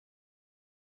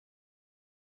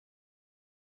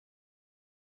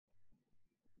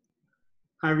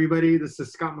Hi, everybody. This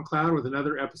is Scott McLeod with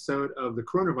another episode of the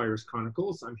Coronavirus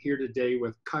Chronicles. I'm here today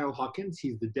with Kyle Hawkins.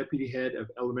 He's the Deputy Head of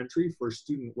Elementary for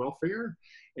Student Welfare,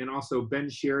 and also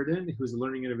Ben Sheridan, who's a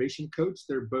Learning Innovation Coach.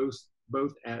 They're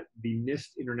both at the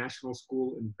NIST International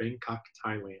School in Bangkok,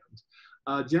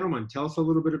 Thailand. Gentlemen, tell us a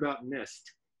little bit about NIST.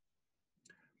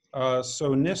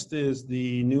 So NIST is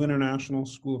the New International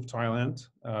School of Thailand.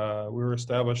 We were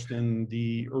established in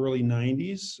the early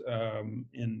 90s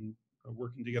in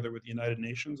working together with the United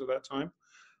Nations at that time.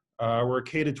 We're a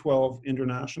K-12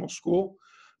 international school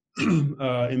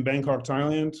in Bangkok,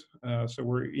 Thailand. So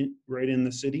we're right in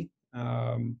the city.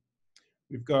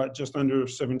 We've got just under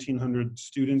 1,700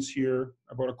 students here.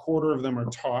 About a quarter of them are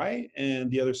Thai,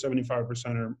 and the other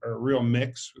 75% are a real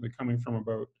mix. They're coming from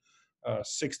about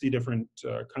 60 different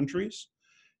countries.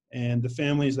 And the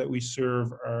families that we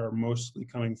serve are mostly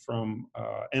coming from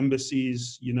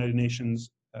embassies, United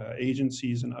Nations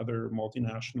agencies, and other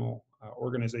multinational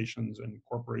organizations and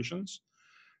corporations.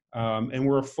 And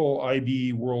we're a full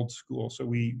IB world school, so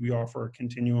we offer a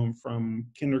continuum from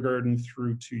kindergarten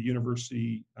through to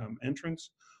university entrance,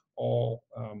 all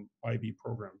IB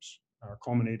programs,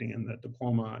 culminating in the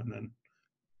diploma and then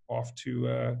off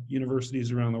to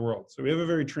universities around the world. So we have a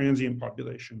very transient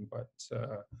population, but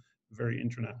very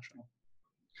international.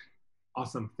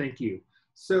 Awesome, thank you.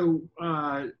 So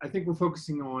I think we're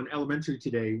focusing on elementary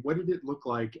today. What did it look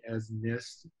like as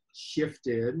NIST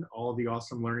shifted all the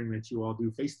awesome learning that you all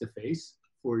do face-to-face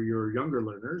for your younger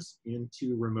learners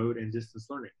into remote and distance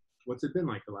learning? What's it been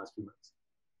like the last few months?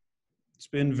 It's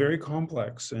been very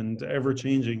complex and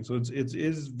ever-changing, so it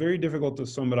is very difficult to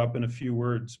sum it up in a few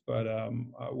words, but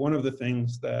one of the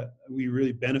things that we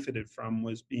really benefited from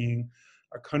was being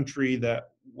a country that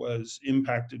was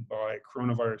impacted by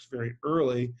coronavirus very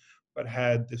early, but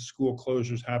had the school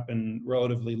closures happen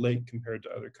relatively late compared to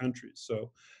other countries.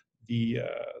 So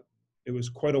it was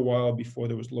quite a while before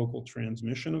there was local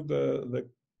transmission of the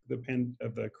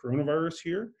coronavirus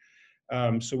here.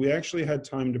 So we actually had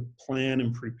time to plan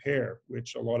and prepare,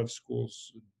 which a lot of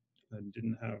schools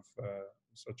didn't have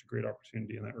such a great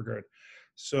opportunity in that regard.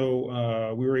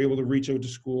 So we were able to reach out to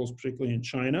schools, particularly in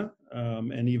China,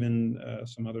 and even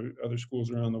some other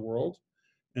schools around the world,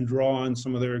 and draw on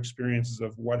some of their experiences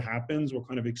of what happens, what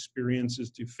kind of experiences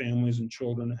do families and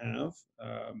children have,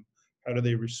 how do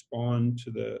they respond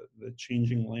to the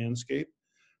changing landscape,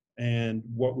 and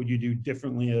what would you do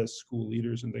differently as school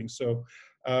leaders and things. So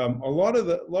a lot of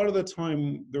the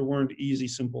time there weren't easy,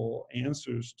 simple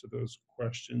answers to those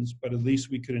questions, but at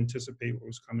least we could anticipate what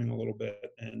was coming a little bit,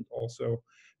 and also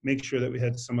make sure that we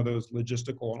had some of those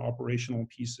logistical and operational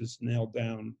pieces nailed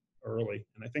down early.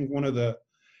 And I think one of the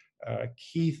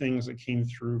key things that came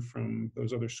through from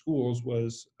those other schools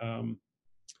was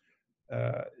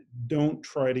don't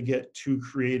try to get too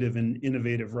creative and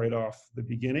innovative right off the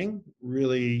beginning.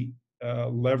 Really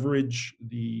leverage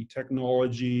the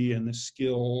technology and the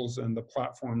skills and the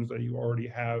platforms that you already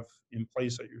have in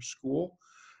place at your school.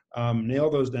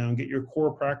 Nail those down, get your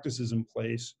core practices in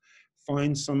place,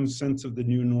 find some sense of the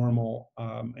new normal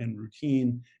and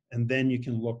routine, and then you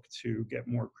can look to get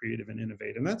more creative and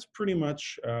innovate. And that's pretty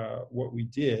much what we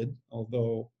did,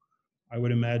 although I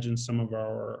would imagine some of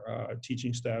our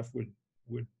teaching staff would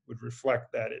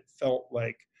reflect that it felt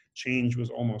like change was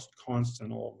almost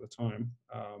constant all of the time.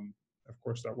 Of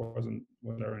course, that wasn't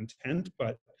our intent,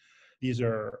 but these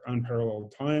are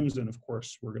unparalleled times, and of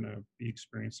course, we're going to be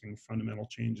experiencing fundamental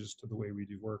changes to the way we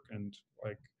do work. And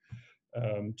like,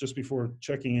 just before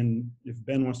checking in, if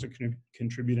Ben wants to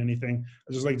contribute anything,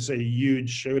 I'd just like to say a huge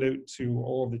shout out to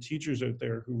all of the teachers out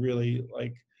there who really,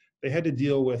 like, they had to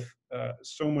deal with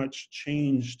so much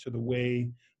change to the way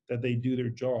that they do their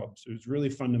jobs. It was really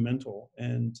fundamental.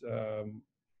 And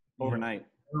overnight,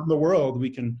 around the world, we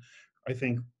can, I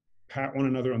think, pat one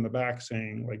another on the back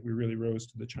saying, like, we really rose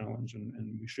to the challenge,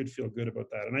 and we should feel good about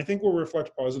that. And I think we'll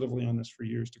reflect positively on this for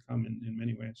years to come in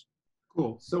many ways.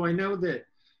 Cool. So I know that,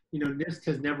 NIST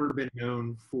has never been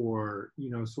known for,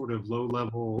 sort of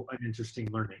low-level, uninteresting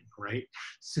learning, right?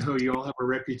 So you all have a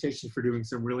reputation for doing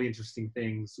some really interesting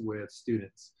things with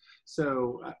students.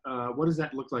 So what does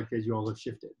that look like as you all have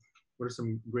shifted? What are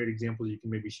some great examples you can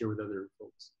maybe share with other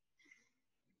folks?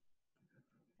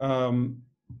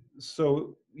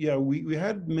 So yeah, we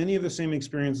had many of the same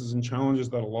experiences and challenges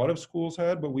that a lot of schools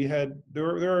had, but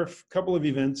there are a couple of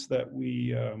events that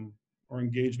we or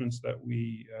engagements that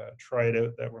we tried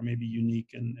out that were maybe unique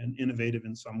and innovative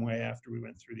in some way after we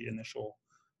went through the initial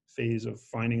phase of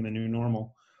finding the new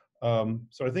normal.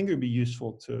 So I think it would be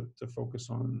useful to focus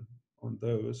on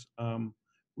those.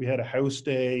 We had a house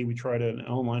day, we tried an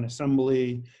online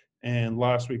assembly, and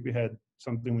last week we had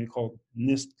something we called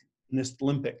NIST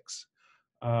Olympics.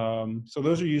 So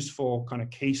those are useful kind of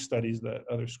case studies that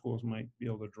other schools might be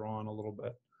able to draw on a little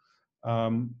bit.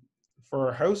 For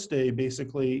our house day,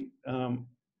 basically,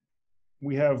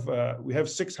 we have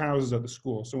 6 houses at the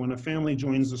school. So when a family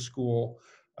joins the school,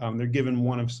 they're given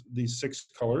one of these 6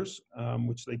 colors,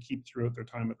 which they keep throughout their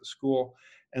time at the school.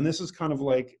 And this is kind of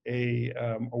like a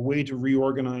way to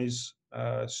reorganize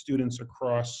students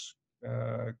across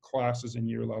classes and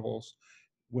year levels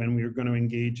when we are going to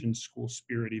engage in school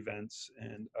spirit events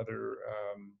and other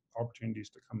opportunities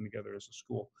to come together as a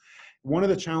school. One of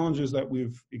the challenges that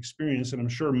we've experienced, and I'm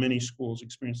sure many schools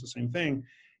experience the same thing,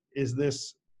 is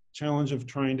this challenge of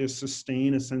trying to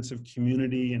sustain a sense of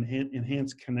community and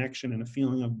enhance connection and a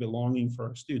feeling of belonging for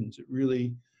our students. It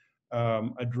really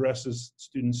addresses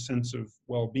students' sense of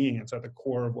well-being. It's at the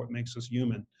core of what makes us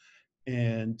human.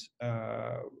 And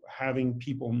having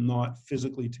people not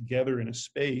physically together in a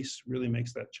space really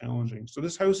makes that challenging. So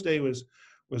this house day was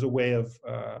a way of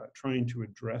trying to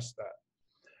address that.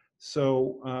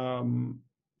 So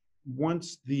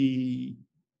once the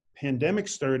pandemic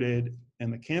started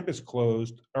and the campus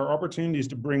closed, our opportunities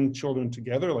to bring children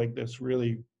together like this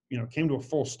really, came to a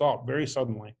full stop very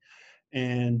suddenly.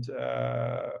 And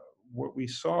what we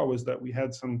saw was that we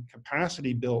had some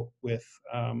capacity built with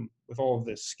all of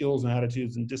the skills and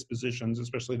attitudes and dispositions,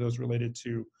 especially those related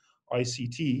to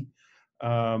ICT,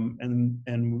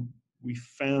 and we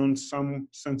found some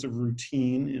sense of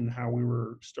routine in how we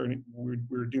were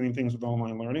doing things with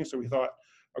online learning. So we thought,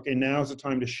 okay, now's the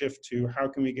time to shift to how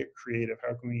can we get creative?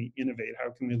 How can we innovate?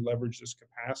 How can we leverage this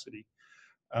capacity?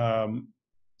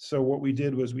 So what we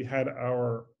did was we had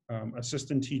our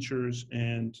assistant teachers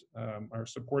and our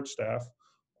support staff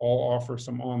all offer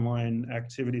some online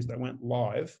activities that went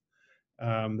live.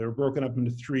 They were broken up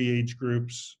into 3 age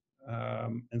groups.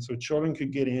 And so children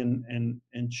could get in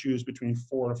and choose between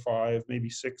 4 to 5, maybe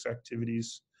 6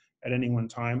 activities at any one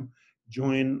time,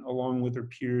 join along with their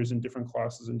peers in different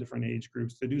classes and different age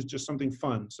groups to do just something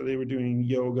fun. So they were doing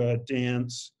yoga,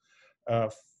 dance,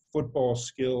 football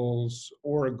skills,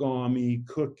 origami,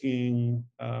 cooking,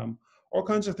 all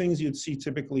kinds of things you'd see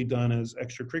typically done as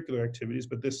extracurricular activities,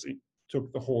 but this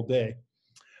took the whole day.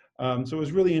 So it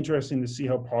was really interesting to see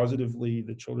how positively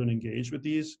the children engaged with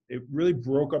these. It really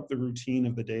broke up the routine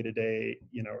of the day-to-day,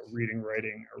 reading,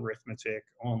 writing, arithmetic,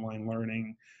 online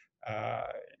learning.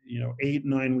 8,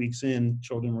 9 weeks in,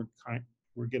 children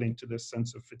were getting to this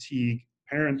sense of fatigue.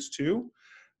 Parents too.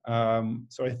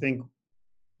 So I think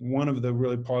one of the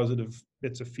really positive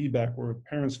bits of feedback where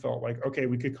parents felt like, okay,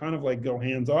 we could kind of like go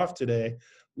hands off today,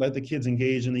 let the kids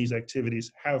engage in these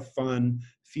activities, have fun,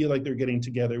 feel like they're getting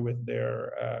together with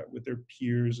their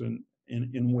peers and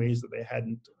in ways that they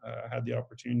hadn't had the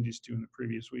opportunities to in the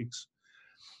previous weeks.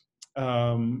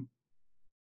 And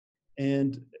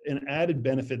an added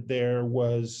benefit there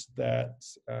was that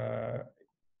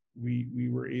we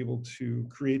were able to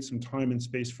create some time and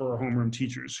space for our homeroom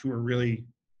teachers who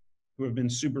have been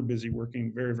super busy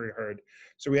working very, very hard.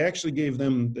 So we actually gave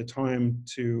them the time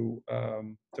to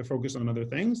focus on other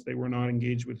things. They were not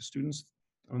engaged with the students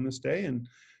on this day, and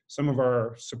some of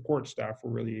our support staff were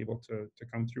really able to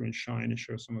come through and shine and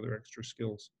show some of their extra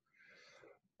skills.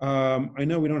 I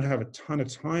know we don't have a ton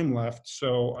of time left,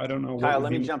 so I don't know. Kyle,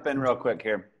 let me jump in real quick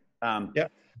here. Yeah.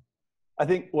 I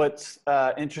think what's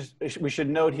interesting, we should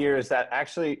note here is that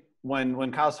actually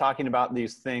when Kyle's talking about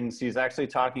these things, he's actually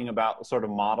talking about sort of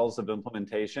models of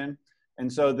implementation.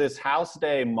 And so this house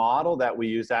day model that we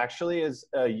use actually is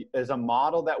a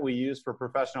model that we use for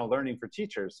professional learning for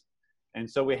teachers. And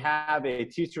so we have a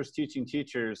teachers teaching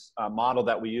teachers model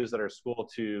that we use at our school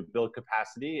to build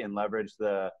capacity and leverage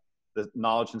the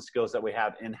knowledge and skills that we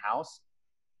have in-house.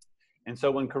 And so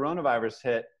when coronavirus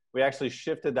hit, we actually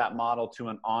shifted that model to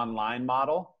an online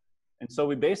model. And so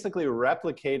we basically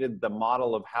replicated the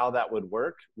model of how that would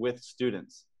work with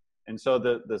students. And so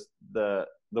the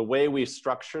way we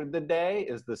structured the day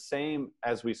is the same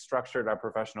as we structured our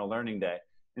professional learning day.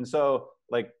 And so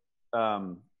like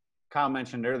Kyle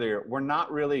mentioned earlier, we're not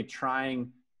really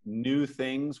trying new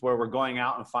things where we're going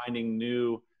out and finding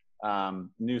new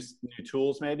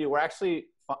tools maybe. We're actually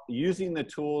using the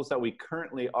tools that we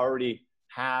currently already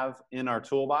have in our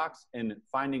toolbox and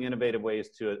finding innovative ways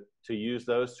to use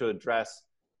those to address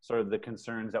sort of the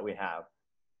concerns that we have.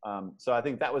 So I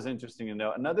think that was interesting to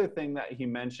know. Another thing that he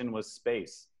mentioned was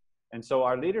space. And so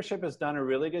our leadership has done a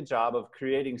really good job of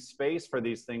creating space for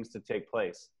these things to take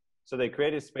place. So they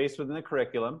created space within the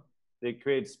curriculum. They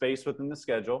created space within the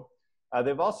schedule.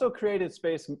 They've also created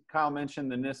space. Kyle mentioned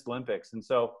the NIST Olympics. And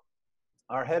so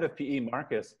our head of PE,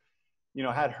 Marcus,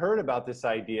 had heard about this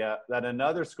idea that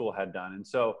another school had done. And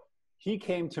so he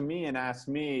came to me and asked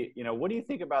me, what do you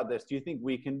think about this? Do you think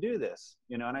we can do this?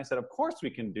 And I said, of course we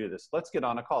can do this. Let's get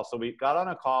on a call. So we got on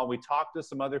a call. We talked to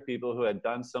some other people who had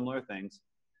done similar things,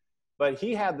 but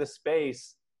he had the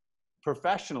space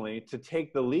professionally to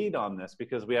take the lead on this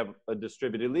because we have a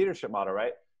distributed leadership model,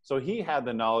 right? So he had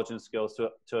the knowledge and skills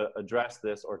to address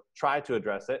this or try to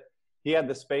address it. He had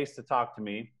the space to talk to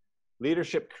me.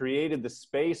 Leadership created the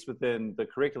space within the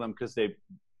curriculum because they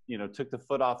took the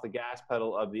foot off the gas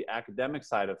pedal of the academic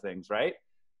side of things, right?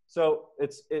 So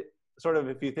it sort of,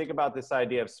 if you think about this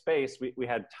idea of space, we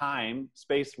had time,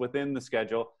 space within the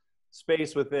schedule,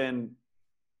 space within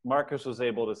Marcus was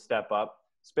able to step up,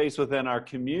 space within our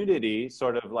community,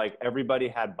 sort of like everybody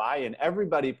had buy-in,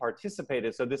 everybody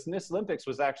participated. So this NIST Olympics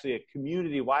was actually a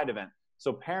community-wide event.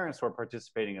 So parents were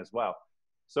participating as well.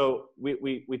 So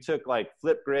we took like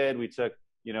Flipgrid, we took,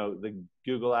 the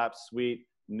Google Apps Suite,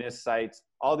 NIST sites,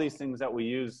 all these things that we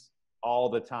use all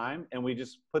the time, and we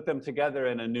just put them together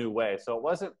in a new way. So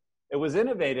it was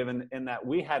innovative in that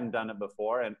we hadn't done it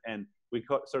before, and we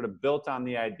sort of built on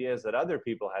the ideas that other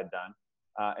people had done,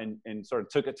 and sort of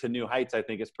took it to new heights. I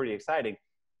think it's pretty exciting.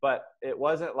 But it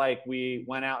wasn't like we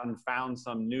went out and found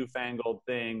some newfangled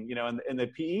thing, and the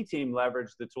PE team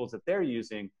leveraged the tools that they're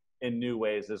using in new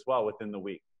ways as well within the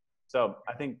week. So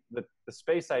I think the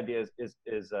space idea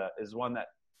is one that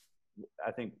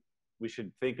I think we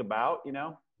should think about,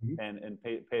 and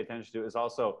pay attention to, is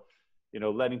also,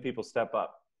 letting people step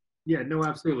up. Yeah, no,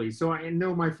 absolutely. So I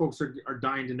know my folks are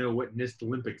dying to know what NIST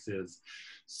Olympics is.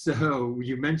 So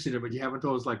you mentioned it, but you haven't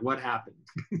told us like what happened.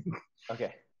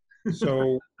 Okay.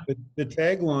 So the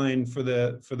tagline for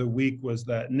the week was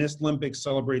that NIST Olympics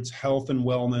celebrates health and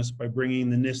wellness by bringing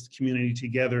the NIST community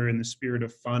together in the spirit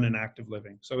of fun and active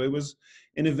living. So it was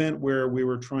an event where we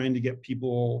were trying to get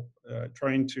people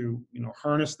trying to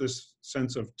harness this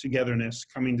sense of togetherness,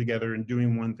 coming together and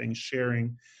doing one thing,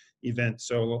 sharing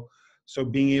events. So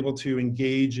being able to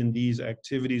engage in these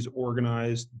activities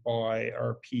organized by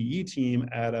our PE team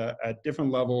at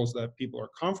different levels that people are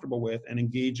comfortable with, and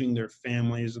engaging their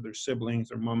families, or their siblings,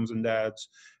 their moms and dads,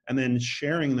 and then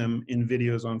sharing them in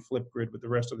videos on Flipgrid with the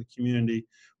rest of the community,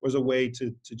 was a way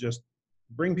to just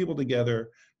bring people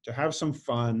together, to have some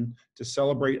fun, to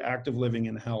celebrate active living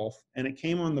and health. And it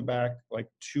came on the back like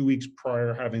 2 weeks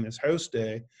prior having this house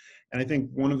day. And I think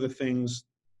one of the things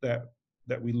that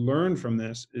we learned from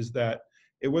this is that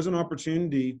it was an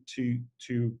opportunity to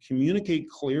communicate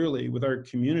clearly with our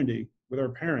community, with our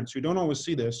parents who don't always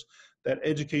see this, that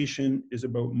education is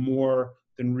about more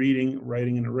than reading,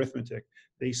 writing, and arithmetic.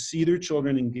 They see their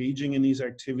children engaging in these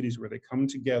activities where they come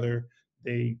together,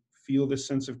 they feel this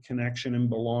sense of connection and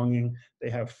belonging, they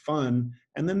have fun,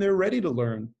 and then they're ready to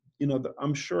learn.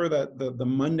 I'm sure that the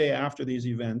Monday after these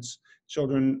events,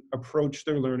 children approach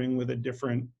their learning with a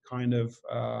different kind of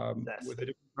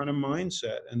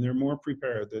mindset, and they're more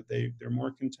prepared, that they're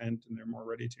more content, and they're more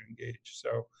ready to engage.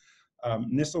 So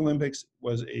NIST Olympics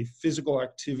was a physical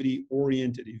activity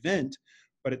oriented event,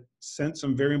 but it sent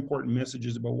some very important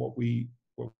messages about what we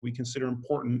consider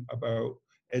important about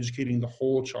educating the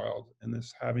whole child, and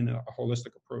this having a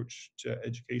holistic approach to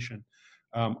education.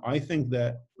 I think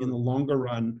that in the longer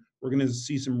run, we're going to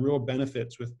see some real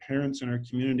benefits with parents in our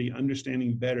community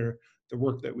understanding better the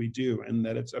work that we do, and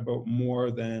that it's about more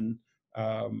than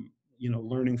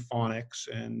learning phonics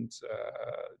and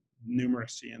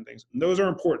numeracy and things. And those are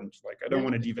important. Like, I don't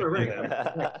want to devalue them,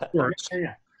 of course.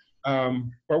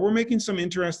 But we're making some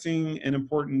interesting and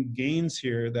important gains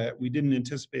here that we didn't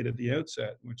anticipate at the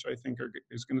outset, which I think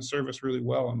is going to serve us really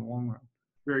well in the long run.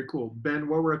 Very cool. Ben,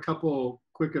 what were a couple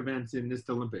quick events in NIST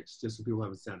Olympics, just so people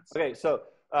have a sense? Okay, so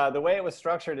the way it was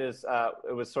structured is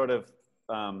it was sort of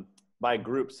by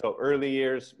groups. So early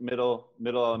years, middle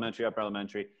elementary, upper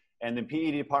elementary. And the PE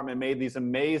department made these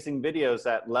amazing videos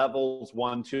at levels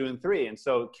 1, 2, and 3. And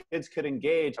so kids could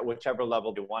engage at whichever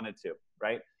level they wanted to,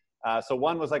 right? So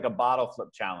one was like a bottle flip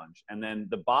challenge. And then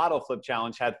the bottle flip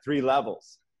challenge had 3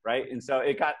 levels, right? And so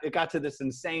it got to this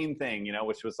insane thing,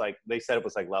 which was like, they said it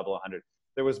was like level 100.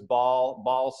 There was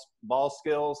ball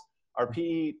skills. Our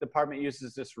PE department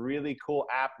uses this really cool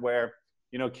app where,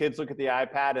 kids look at the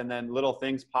iPad and then little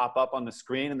things pop up on the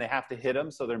screen and they have to hit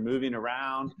them. So they're moving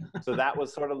around. So that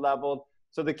was sort of leveled.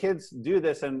 So the kids do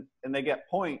this and they get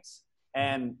points.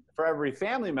 And for every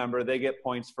family member, they get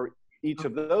points for each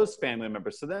of those family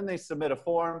members. So then they submit a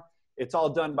form. It's all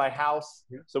done by house.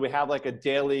 So we have like a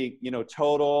daily,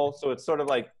 total. So it's sort of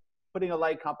like putting a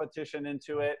light competition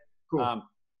into it. Cool.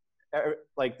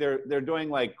 Like they're doing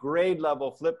like grade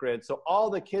level Flipgrid. So all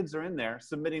the kids are in there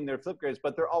submitting their Flipgrids,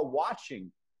 but they're all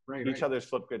watching each other's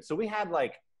Flipgrids. So we had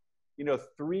like,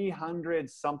 300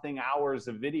 something hours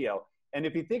of video. And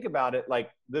if you think about it,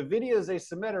 like the videos they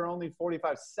submit are only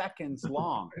 45 seconds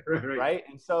long, right?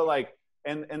 And so like,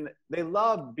 and they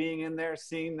love being in there,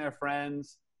 seeing their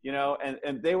friends, you know,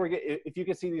 and they were, if you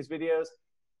could see these videos,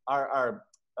 our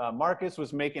Marcus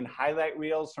was making highlight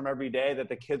reels from every day that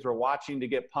the kids were watching to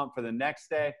get pumped for the next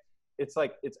day. It's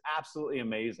like, it's absolutely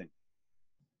amazing.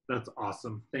 That's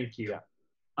awesome. Thank you. Yeah.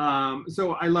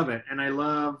 So I love it. And I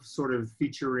love sort of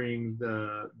featuring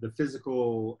the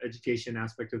physical education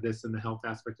aspect of this and the health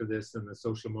aspect of this and the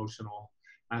social emotional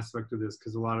aspect of this,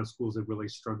 because a lot of schools have really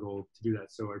struggled to do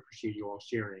that. So I appreciate you all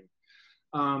sharing.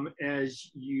 As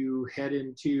you head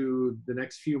into the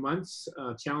next few months,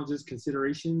 challenges,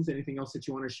 considerations, anything else that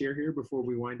you want to share here before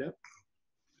we wind up?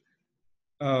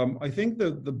 I think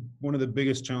one of the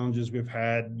biggest challenges we've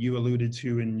had, you alluded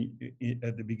to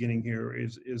at the beginning here,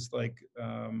 is like,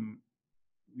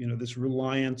 you know, this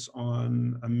reliance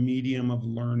on a medium of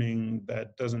learning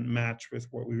that doesn't match with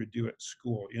what we would do at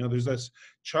school. You know, there's this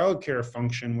childcare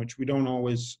function, which we don't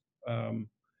always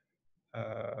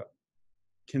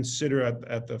consider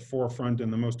at the forefront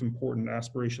and the most important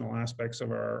aspirational aspects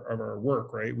of our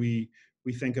work, right? We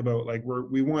think about like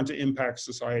we want to impact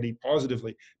society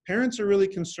positively. Parents are really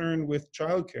concerned with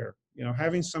childcare, you know,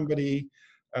 having somebody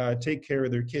take care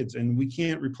of their kids, and we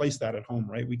can't replace that at home,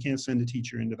 right? We can't send a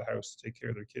teacher into the house to take care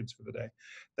of their kids for the day.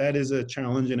 That is a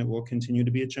challenge, and it will continue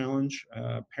to be a challenge.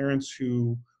 Parents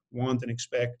who want and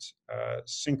expect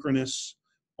synchronous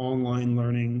online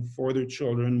learning for their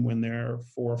children when they're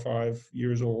 4 or 5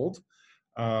 years old,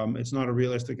 it's not a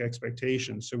realistic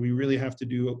expectation. So we really have to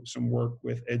do some work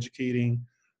with educating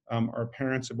our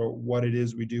parents about what it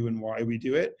is we do and why we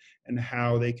do it, and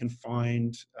how they can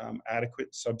find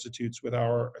adequate substitutes with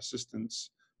our assistance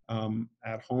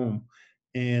at home.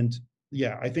 And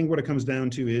yeah, I think what it comes down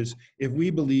to is, if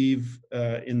we believe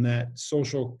in that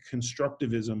social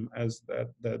constructivism as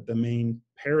the main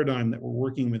paradigm that we're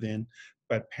working within,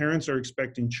 but parents are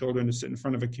expecting children to sit in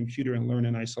front of a computer and learn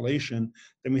in isolation,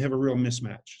 then we have a real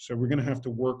mismatch. So we're going to have to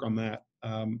work on that.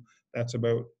 That's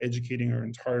about educating our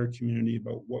entire community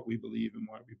about what we believe and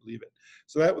why we believe it.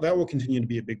 So that will continue to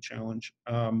be a big challenge.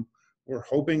 We're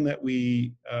hoping that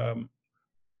we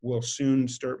will soon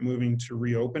start moving to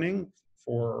reopening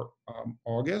for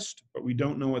August, but we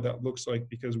don't know what that looks like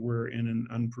because we're in an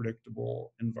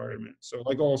unpredictable environment. So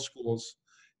like all schools,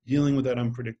 dealing with that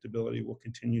unpredictability will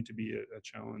continue to be a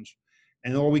challenge.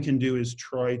 And all we can do is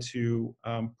try to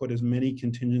put as many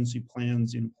contingency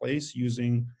plans in place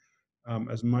using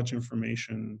as much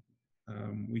information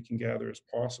we can gather as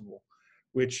possible,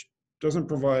 which doesn't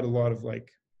provide a lot of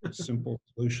like simple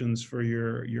solutions for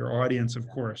your audience, of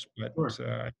course, but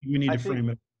we need to frame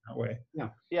it that way.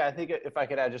 Yeah, I think if I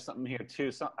could add just something here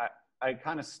too. So I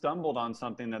kind of stumbled on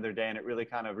something the other day, and it really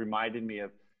kind of reminded me of,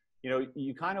 you know,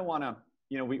 you kind of want to,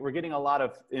 you know, we're getting a lot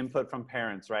of input from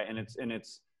parents, right? And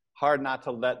it's hard not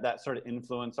to let that sort of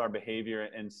influence our behavior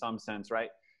in some sense, right?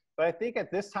 But I think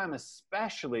at this time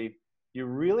especially, you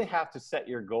really have to set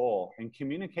your goal and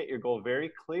communicate your goal very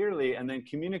clearly, and then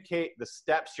communicate the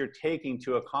steps you're taking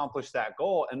to accomplish that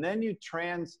goal. And then you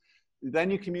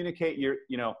communicate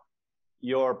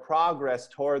your progress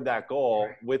toward that goal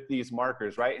with these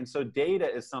markers, right? And so data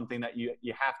is something that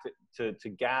you have to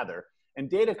gather. And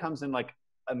data comes in like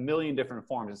a million different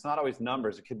forms. It's not always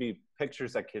numbers. It could be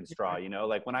pictures that kids draw, you know,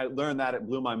 like when I learned that, it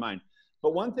blew my mind.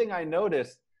 But one thing I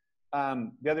noticed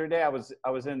the other day,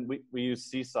 we use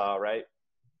Seesaw, right?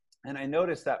 And I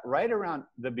noticed that right around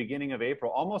the beginning of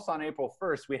April, almost on April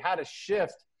 1st, we had a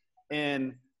shift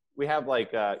we have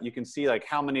like, you can see like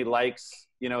how many likes,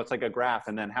 you know, it's like a graph,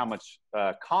 and then how much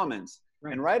comments.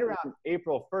 Right. And right around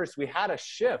April 1st, we had a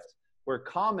shift where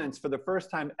comments for the first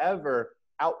time ever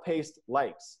outpaced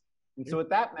likes. And so what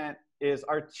that meant is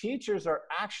our teachers are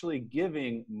actually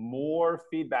giving more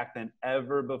feedback than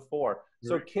ever before.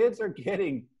 So kids are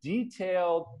getting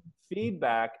detailed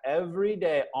feedback every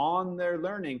day on their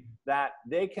learning that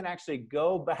they can actually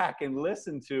go back and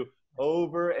listen to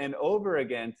over and over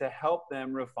again to help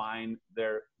them refine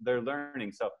their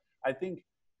learning. So I think,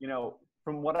 you know,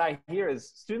 from what I hear is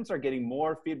students are getting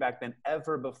more feedback than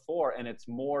ever before, and it's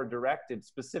more directed,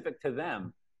 specific to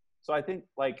them. So I think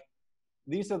like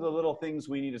these are the little things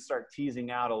we need to start teasing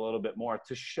out a little bit more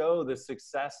to show the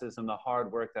successes and the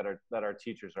hard work that our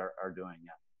teachers are doing.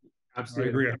 Yeah.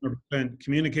 Absolutely. I agree 100%.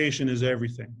 Communication is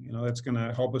everything. You know, that's going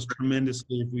to help us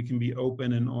tremendously if we can be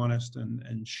open and honest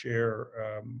and share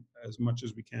as much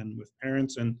as we can with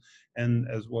parents and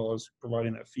as well as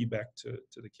providing that feedback to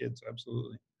the kids.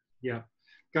 Absolutely. Yeah.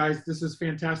 Guys, this is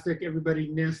fantastic. Everybody,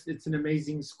 NIST, it's an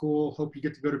amazing school. Hope you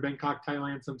get to go to Bangkok,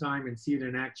 Thailand sometime and see it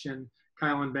in action.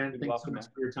 Kyle and Ben, thanks so much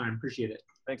for your time. Appreciate it.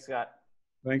 Thanks, Scott.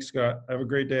 Thanks, Scott. Have a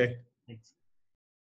great day. Thanks.